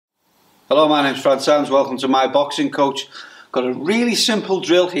Hello, my name's Fran. Welcome to my boxing coach. Got a really simple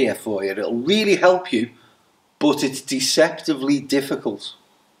drill here for you. It'll really help you, but it's deceptively difficult.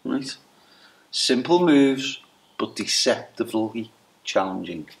 Right? Simple moves, but deceptively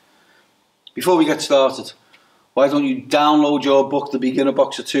challenging. Before we get started, why don't you download your book, The Beginner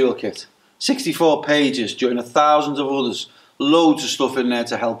Boxer Toolkit? 64 pages, join thousands of others. Loads of stuff in there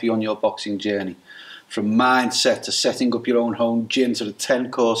to help you on your boxing journey. From mindset to setting up your own home gym to the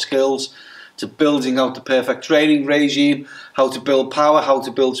 10 core skills to building out the perfect training regime, how to build power, how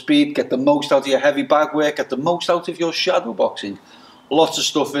to build speed, get the most out of your heavy bag work, get the most out of your shadow boxing. Lots of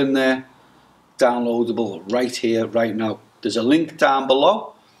stuff in there, downloadable right here, right now. There's a link down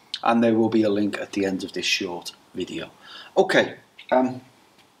below and there will be a link at the end of this short video. Okay,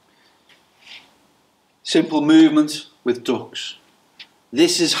 simple movement with ducks.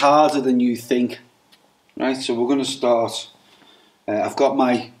 This is harder than you think. Right, so we're going to start. I've got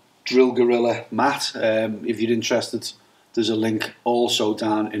my Drill Gorilla mat. If you're interested, there's a link also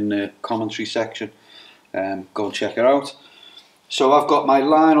down in the commentary section. Go and check it out. So I've got my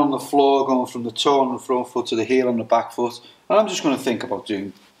line on the floor going from the toe on the front foot to the heel on the back foot. And I'm just going to think about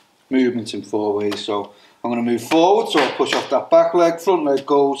doing movements in 4 ways. So I'm going to move forward, so I'll push off that back leg, front leg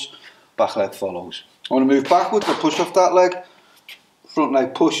goes, back leg follows. I want to move backwards, I'll push off that leg, front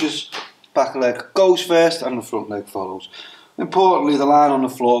leg pushes, back leg goes first and the front leg follows. Importantly, the line on the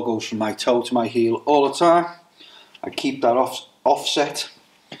floor goes from my toe to my heel all the time. I keep that offset.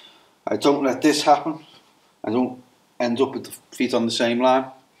 I don't let this happen. I don't end up with the feet on the same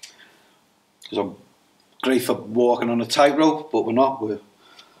line. Because I'm great for walking on a tightrope, but we're not. We're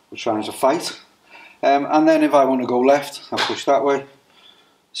trying to fight. And then if I want to go left, I push that way.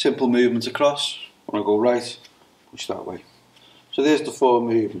 Simple movement across. When I go right, push that way. So there's the 4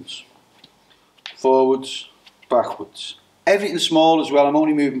 movements. Forwards, backwards. Everything small as well. I'm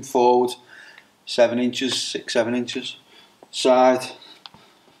only moving forward 7 inches, 6, 7 inches. Side,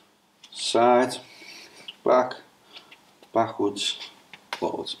 side, back, backwards,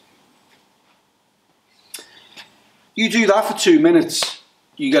 forwards. You do that for 2 minutes,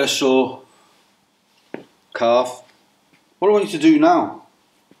 you get a sore calf. What I want you to do now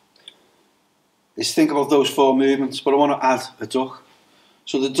is think about those 4 movements, but I want to add a duck.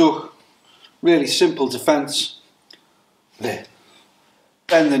 So the duck, really simple defence. There.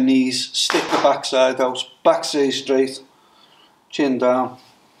 Bend the knees, stick the backside out, back stays straight, chin down.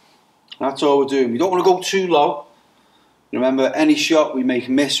 That's all we're doing. We don't want to go too low. Remember, any shot we make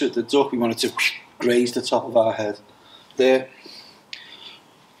miss with the duck, we want it to graze the top of our head. There.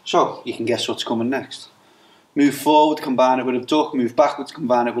 So, you can guess what's coming next. Move forward, combine it with a duck. Move backwards,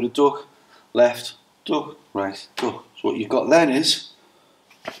 combine it with a duck. Left, duck, right, duck. So what you've got then is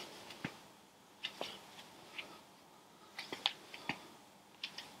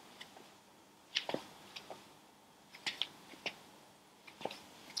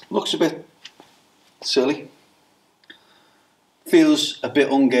looks a bit silly, feels a bit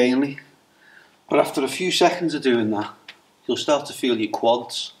ungainly, but after a few seconds of doing that, you'll start to feel your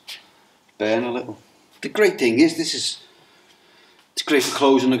quads burn a little. The great thing is, it's great for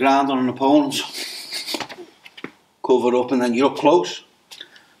closing the ground on an opponent. Cover up and then you're up close.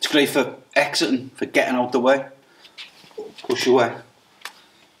 It's great for exiting, for getting out the way, push away.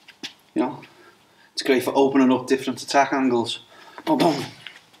 You know, it's great for opening up different attack angles. Boom, boom.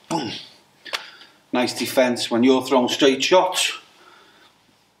 Boom. Nice defence when you're throwing straight shots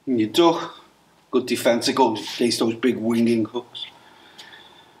and you duck. Good defence against those big winging hooks.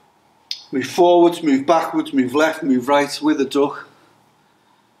 Move forwards, move backwards, move left, move right with a duck.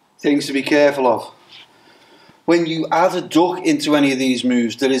 Things to be careful of. When you add a duck into any of these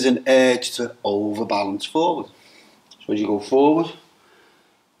moves, there is an urge to overbalance forward. So as you go forward,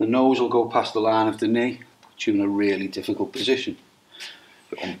 the nose will go past the line of the knee, put you in a really difficult position.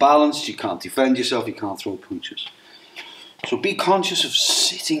 You're unbalanced, you can't defend yourself, you can't throw punches. So be conscious of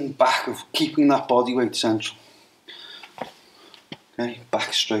sitting back, of keeping that body weight central. Okay,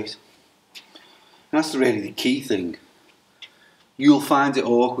 back straight. And that's really the key thing. You'll find it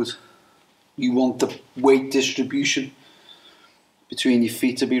awkward. You want the weight distribution between your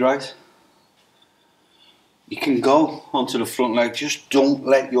feet to be right. You can go onto the front leg, just don't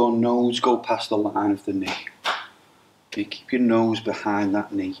let your nose go past the line of the knee. You keep your nose behind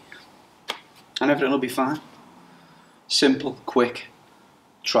that knee and everything will be fine. Simple, quick,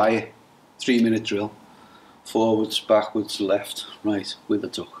 try it. 3-minute drill. Forwards, backwards, left, right with a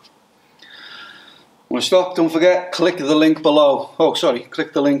duck. When I stop, don't forget, click the link below. Oh, sorry,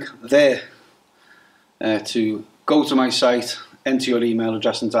 click the link there to go to my site, enter your email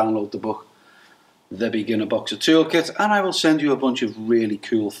address and download the book. the Beginner Boxer Toolkit, and I will send you a bunch of really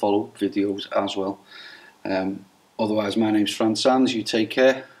cool follow-up videos as well. Otherwise, my name's Fran. You take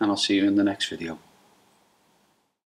care, and I'll see you in the next video.